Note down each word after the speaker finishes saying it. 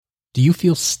Do you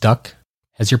feel stuck?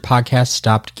 Has your podcast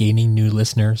stopped gaining new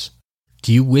listeners?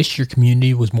 Do you wish your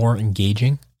community was more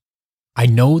engaging? I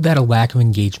know that a lack of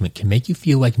engagement can make you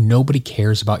feel like nobody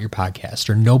cares about your podcast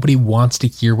or nobody wants to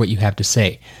hear what you have to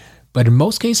say, but in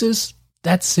most cases,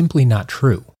 that's simply not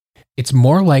true. It's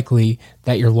more likely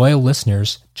that your loyal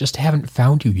listeners just haven't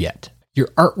found you yet. Your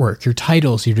artwork, your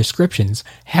titles, your descriptions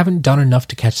haven't done enough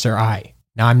to catch their eye.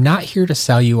 Now, I'm not here to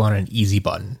sell you on an easy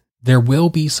button. There will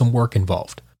be some work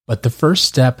involved, but the first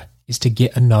step is to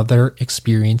get another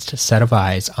experienced set of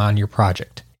eyes on your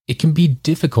project. It can be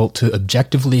difficult to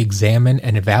objectively examine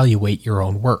and evaluate your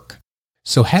own work.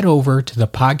 So head over to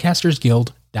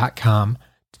thepodcastersguild.com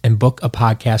and book a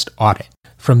podcast audit.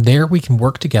 From there, we can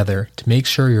work together to make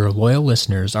sure your loyal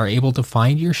listeners are able to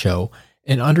find your show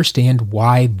and understand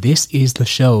why this is the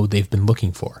show they've been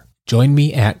looking for. Join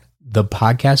me at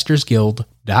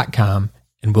thepodcastersguild.com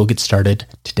and we'll get started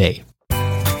today.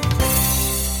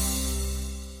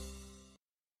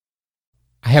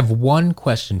 I have one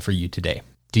question for you today.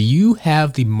 Do you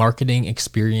have the marketing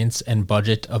experience and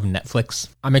budget of Netflix?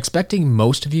 I'm expecting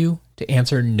most of you to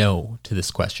answer no to this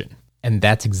question, and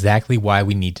that's exactly why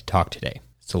we need to talk today.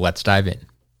 So let's dive in.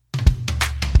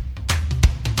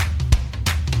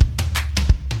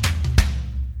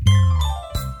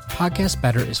 Podcast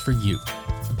Better is for you,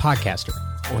 the podcaster,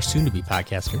 or soon-to-be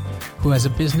podcaster, who has a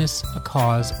business, a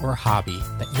cause, or a hobby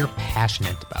that you're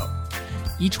passionate about.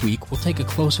 Each week, we'll take a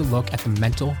closer look at the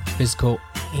mental, physical,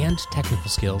 and technical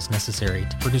skills necessary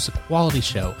to produce a quality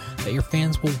show that your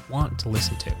fans will want to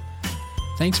listen to.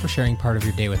 Thanks for sharing part of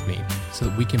your day with me so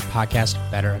that we can podcast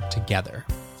better together.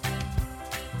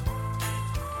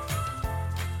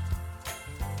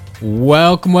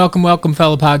 Welcome,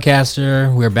 fellow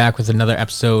podcaster. We're back with another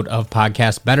episode of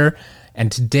Podcast Better,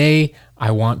 and today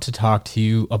I want to talk to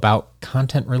you about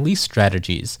content release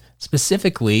strategies,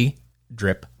 specifically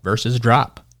drip versus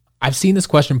drop. I've seen this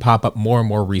question pop up more and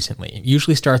more recently. It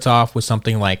usually starts off with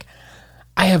something like,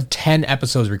 I have 10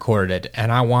 episodes recorded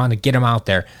and I want to get them out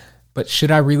there, but should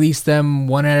I release them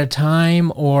one at a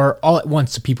time or all at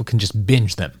once so people can just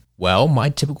binge them? Well, my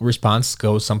typical response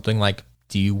goes something like,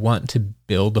 do you want to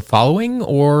build a following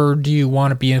or do you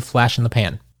want to be a flash in the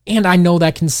pan? And I know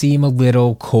that can seem a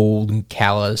little cold and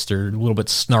calloused or a little bit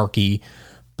snarky,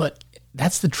 but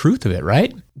that's the truth of it,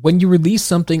 right? When you release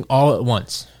something all at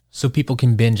once so people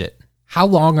can binge it, how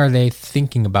long are they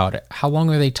thinking about it? How long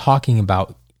are they talking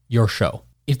about your show?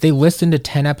 If they listen to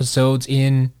 10 episodes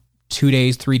in 2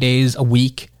 days, 3 days, a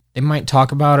week, they might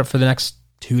talk about it for the next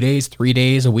 2 days, 3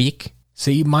 days, a week.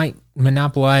 So you might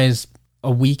monopolize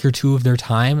a week or two of their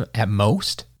time at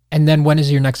most. And then when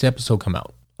does your next episode come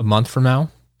out? A month from now?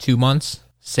 2 months?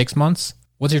 6 months?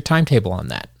 What's your timetable on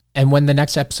that? And when the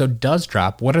next episode does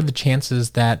drop, what are the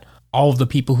chances that all of the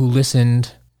people who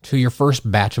listened to your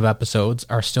first batch of episodes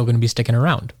are still going to be sticking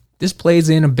around? This plays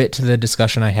in a bit to the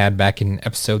discussion I had back in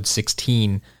episode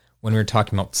 16 when we were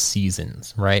talking about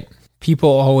seasons, right? People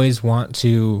always want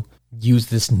to use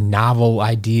this novel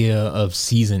idea of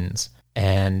seasons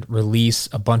and release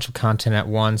a bunch of content at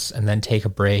once and then take a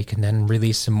break and then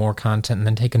release some more content and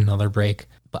then take another break.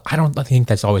 But I don't think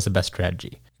that's always the best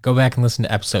strategy. Go back and listen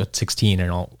to episode 16 and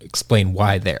I'll explain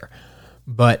why there.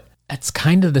 But that's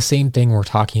kind of the same thing we're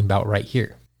talking about right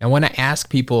here. Now, when I ask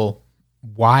people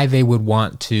why they would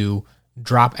want to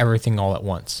drop everything all at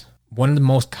once, one of the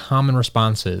most common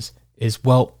responses is,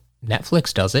 well,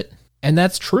 Netflix does it. And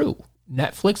that's true.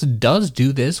 Netflix does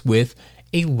do this with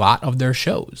a lot of their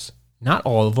shows. Not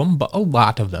all of them, but a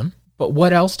lot of them. But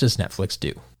what else does Netflix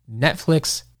do?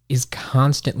 Netflix is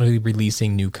constantly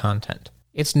releasing new content.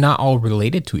 It's not all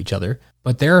related to each other,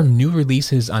 but there are new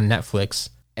releases on Netflix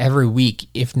every week,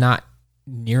 if not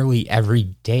nearly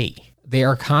every day. They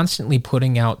are constantly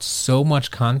putting out so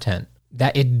much content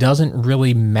that it doesn't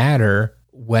really matter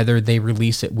whether they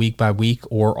release it week by week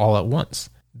or all at once.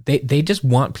 They just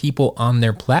want people on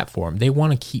their platform. They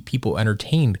want to keep people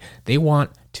entertained. They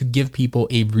want to give people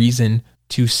a reason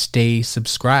to stay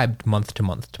subscribed month to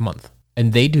month to month.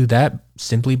 And they do that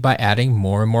simply by adding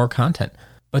more and more content.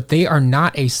 But they are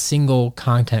not a single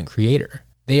content creator.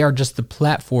 They are just the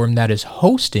platform that is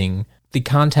hosting the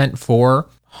content for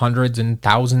hundreds and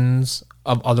thousands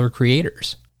of other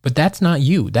creators. But that's not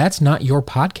you. That's not your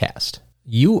podcast.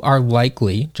 You are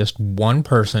likely just one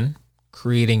person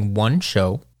creating one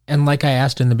show. And like I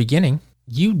asked in the beginning,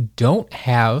 you don't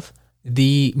have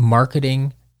the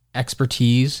marketing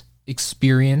expertise,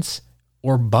 experience,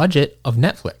 or budget of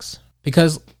Netflix.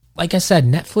 Because like I said,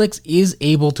 Netflix is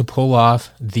able to pull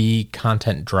off the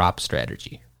content drop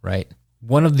strategy, right?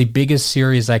 One of the biggest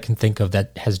series I can think of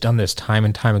that has done this time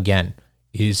and time again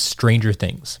is Stranger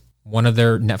Things, one of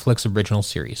their Netflix original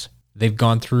series. They've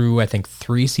gone through, I think,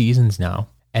 3 seasons now.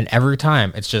 And every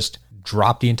time it's just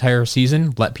drop the entire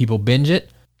season, let people binge it.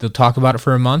 They'll talk about it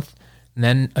for a month. And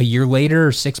then a year later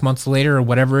or 6 months later or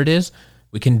whatever it is,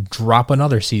 we can drop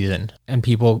another season and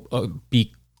people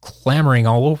be clamoring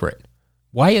all over it.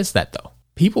 Why is that though?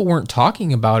 People weren't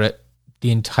talking about it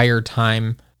the entire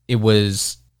time it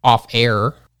was off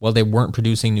air while they weren't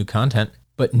producing new content.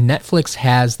 But Netflix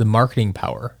has the marketing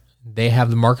power. They have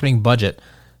the marketing budget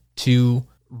to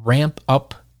ramp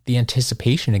up the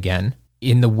anticipation again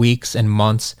in the weeks and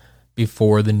months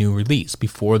before the new release,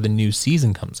 before the new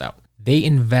season comes out. They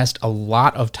invest a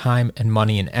lot of time and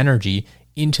money and energy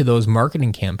into those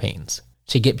marketing campaigns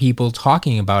to get people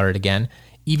talking about it again,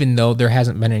 even though there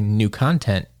hasn't been any new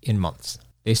content in months.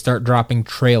 They start dropping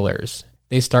trailers.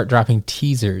 They start dropping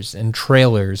teasers and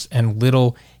trailers and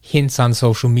little hints on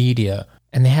social media.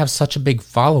 And they have such a big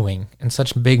following and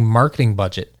such a big marketing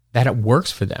budget that it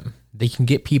works for them. They can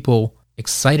get people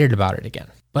excited about it again.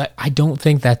 But I don't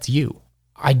think that's you.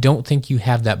 I don't think you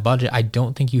have that budget. I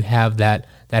don't think you have that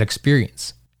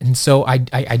experience. And so I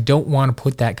don't want to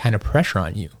put that kind of pressure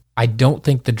on you. I don't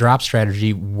think the drop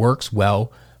strategy works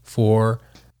well for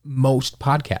most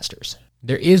podcasters.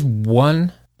 There is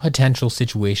one potential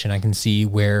situation I can see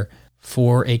where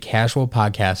for a casual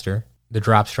podcaster, the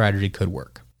drop strategy could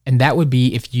work. And that would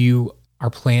be if you are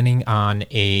planning on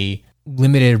a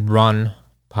limited run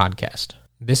podcast.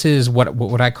 This is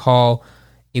what I call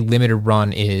a limited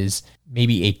run is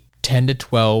maybe a 10 to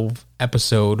 12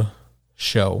 episode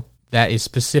show that is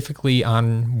specifically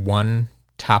on one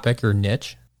topic or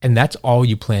niche. And that's all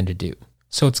you plan to do.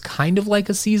 So it's kind of like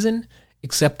a season,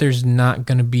 except there's not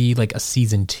going to be like a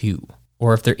season 2.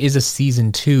 Or if there is a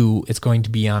season 2, it's going to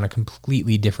be on a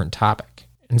completely different topic.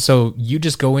 And so you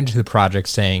just go into the project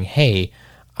saying, hey,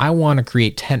 I want to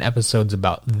create 10 episodes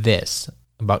about this,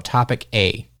 about topic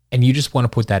A. And you just want to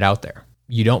put that out there.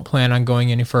 You don't plan on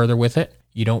going any further with it.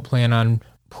 You don't plan on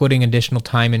putting additional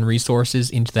time and resources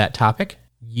into that topic.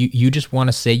 You just want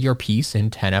to say your piece in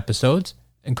 10 episodes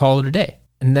and call it a day.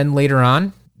 And then later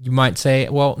on, you might say,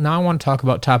 well, now I want to talk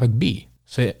about topic B.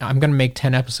 So I'm going to make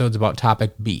 10 episodes about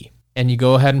topic B. And you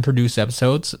go ahead and produce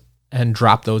episodes and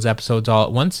drop those episodes all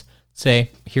at once.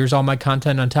 Say, here's all my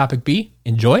content on topic B.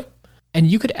 Enjoy. And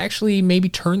you could actually maybe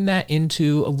turn that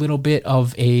into a little bit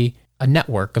of a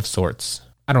network of sorts.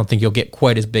 I don't think you'll get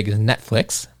quite as big as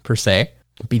Netflix, per se.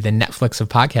 Be the Netflix of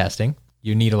podcasting.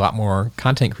 You need a lot more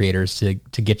content creators to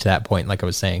get to that point, like I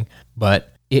was saying.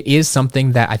 But it is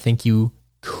something that I think you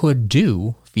could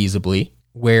do feasibly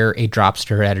where a drop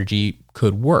strategy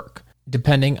could work.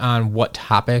 Depending on what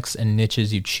topics and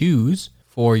niches you choose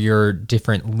for your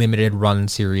different limited run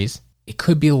series, it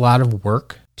could be a lot of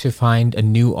work to find a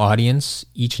new audience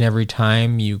each and every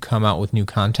time you come out with new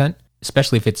content,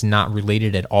 especially if it's not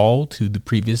related at all to the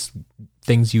previous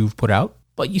things you've put out.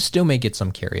 But you still may get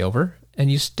some carryover,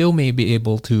 and you still may be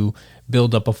able to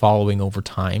build up a following over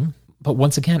time. But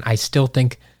once again, I still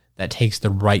think that takes the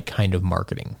right kind of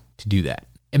marketing to do that.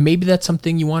 And maybe that's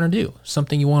something you want to do,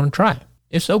 something you want to try.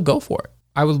 If so, go for it.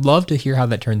 I would love to hear how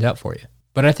that turns out for you.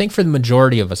 But I think for the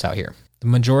majority of us out here, the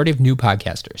majority of new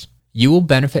podcasters, you will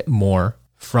benefit more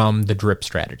from the drip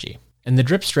strategy. And the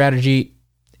drip strategy,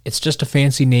 it's just a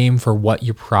fancy name for what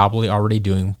you're probably already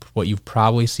doing, what you've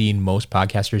probably seen most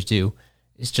podcasters do,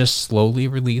 is just slowly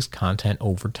release content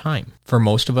over time. For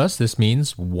most of us, this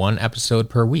means 1 episode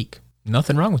per week.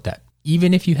 Nothing wrong with that.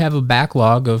 Even if you have a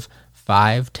backlog of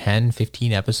 5, 10,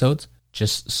 15 episodes,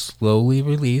 just slowly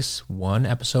release 1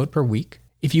 episode per week.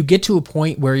 If you get to a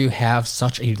point where you have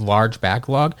such a large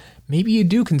backlog, maybe you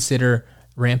do consider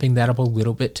ramping that up a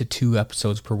little bit to 2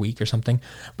 episodes per week or something.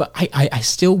 But I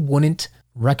still wouldn't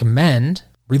recommend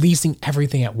releasing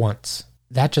everything at once.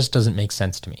 That just doesn't make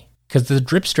sense to me. Because the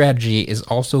drip strategy is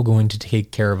also going to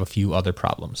take care of a few other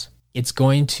problems. It's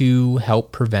going to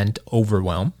help prevent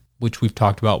overwhelm, which we've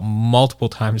talked about multiple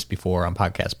times before on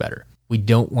Podcast Better. We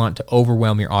don't want to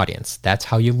overwhelm your audience. That's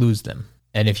how you lose them.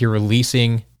 And if you're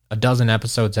releasing a dozen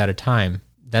episodes at a time,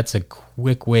 that's a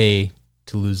quick way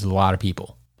to lose a lot of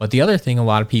people. But the other thing a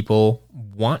lot of people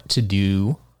want to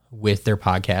do with their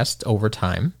podcast over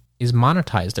time is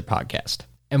monetize their podcast.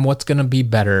 And what's going to be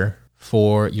better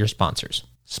for your sponsors?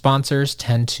 Sponsors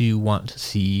tend to want to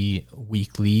see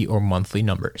weekly or monthly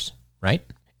numbers, right?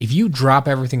 If you drop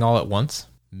everything all at once,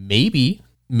 maybe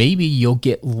you'll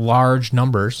get large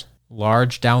numbers,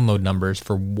 large download numbers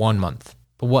for 1 month.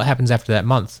 But what happens after that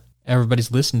month?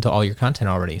 Everybody's listened to all your content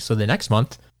already. So the next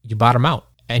month, you bottom out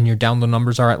and your download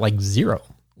numbers are at like 0.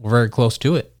 We're very close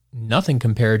to it. Nothing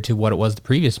compared to what it was the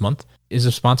previous month. Is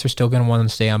a sponsor still going to want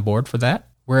to stay on board for that?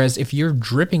 Whereas if you're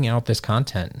dripping out this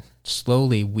content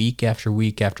slowly week after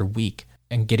week after week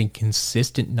and getting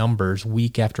consistent numbers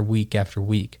week after week after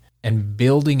week and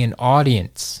building an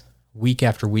audience week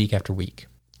after week after week.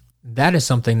 That is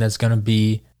something that's going to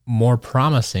be more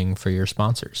promising for your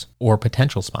sponsors or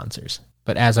potential sponsors.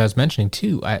 But as I was mentioning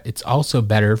too, it's also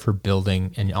better for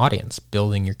building an audience,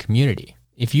 building your community.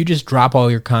 If you just drop all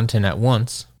your content at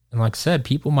once, and like I said,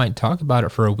 people might talk about it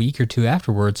for a week or two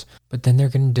afterwards, but then they're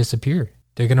going to disappear.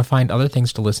 They're going to find other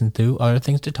things to listen to, other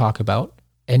things to talk about,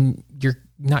 and you're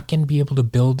not going to be able to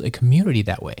build a community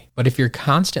that way. But if you're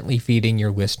constantly feeding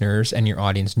your listeners and your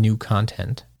audience new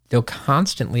content, they'll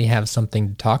constantly have something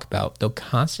to talk about. They'll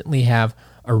constantly have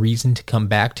a reason to come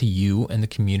back to you and the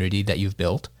community that you've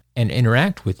built and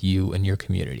interact with you and your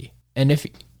community. And if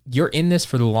you're in this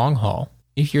for the long haul,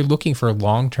 if you're looking for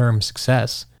long-term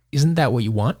success, isn't that what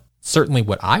you want? Certainly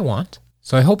what I want.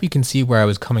 So I hope you can see where I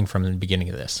was coming from in the beginning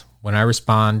of this. When I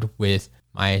respond with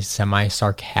my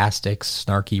semi-sarcastic,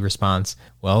 snarky response,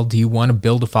 well, do you want to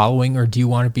build a following or do you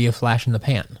want to be a flash in the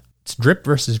pan? It's drip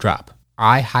versus drop.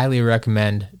 I highly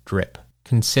recommend drip.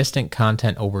 Consistent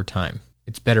content over time.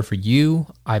 It's better for you.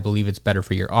 I believe it's better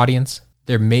for your audience.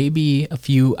 There may be a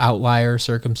few outlier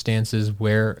circumstances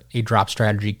where a drop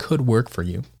strategy could work for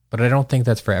you, but I don't think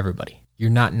that's for everybody. You're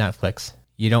not Netflix.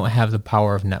 You don't have the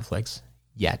power of Netflix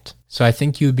yet. So I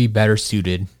think you would be better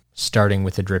suited starting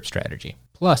with a drip strategy.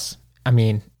 Plus,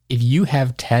 if you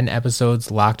have 10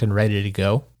 episodes locked and ready to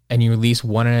go and you release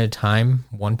one at a time,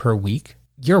 one per week,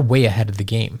 you're way ahead of the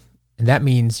game. And that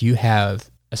means you have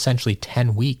essentially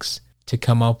 10 weeks to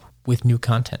come up with new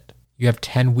content. You have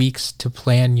 10 weeks to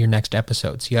plan your next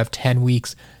episodes. You have 10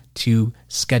 weeks to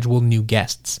schedule new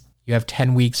guests. You have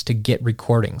 10 weeks to get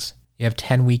recordings. You have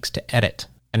 10 weeks to edit.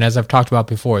 And as I've talked about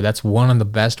before, that's one of the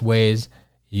best ways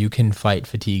you can fight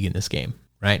fatigue in this game,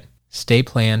 right? Stay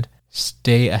planned,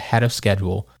 stay ahead of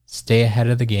schedule, stay ahead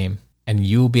of the game, and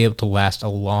you'll be able to last a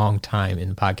long time in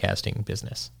the podcasting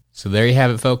business. So there you have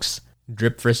it, folks.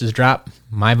 Drip versus drop.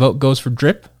 My vote goes for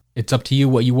drip. It's up to you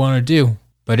what you want to do.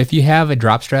 But if you have a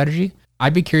drop strategy,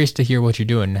 I'd be curious to hear what you're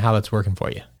doing and how that's working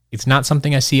for you. It's not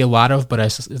something I see a lot of, but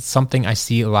it's something I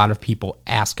see a lot of people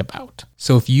ask about.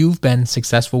 So if you've been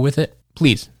successful with it,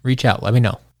 please reach out, let me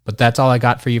know. But that's all I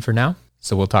got for you for now,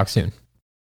 so we'll talk soon.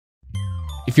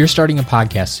 If you're starting a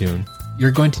podcast soon,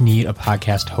 you're going to need a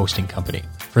podcast hosting company.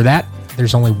 For that,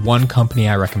 there's only one company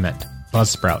I recommend,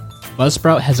 Buzzsprout.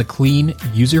 Buzzsprout has a clean,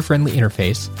 user-friendly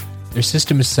interface. Their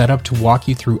system is set up to walk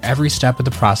you through every step of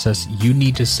the process you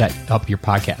need to set up your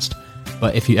podcast.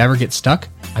 But if you ever get stuck,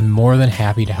 I'm more than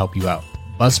happy to help you out.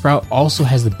 Buzzsprout also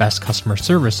has the best customer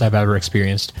service I've ever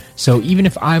experienced, so even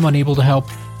if I'm unable to help,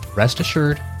 rest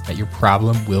assured that your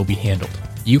problem will be handled.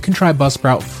 You can try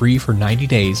Buzzsprout free for 90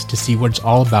 days to see what it's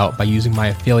all about by using my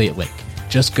affiliate link.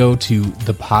 Just go to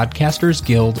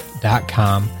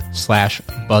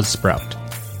thepodcastersguild.com/Buzzsprout.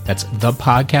 That's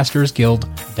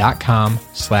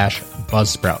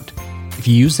thepodcastersguild.com/Buzzsprout. If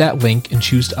you use that link and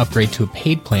choose to upgrade to a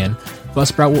paid plan,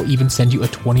 Buzzsprout will even send you a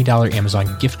 $20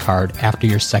 Amazon gift card after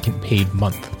your second paid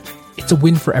month. It's a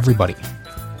win for everybody.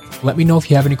 Let me know if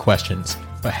you have any questions,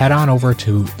 but head on over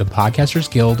to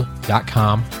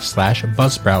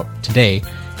thepodcastersguild.com/Buzzsprout today,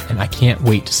 and I can't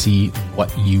wait to see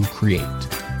what you create.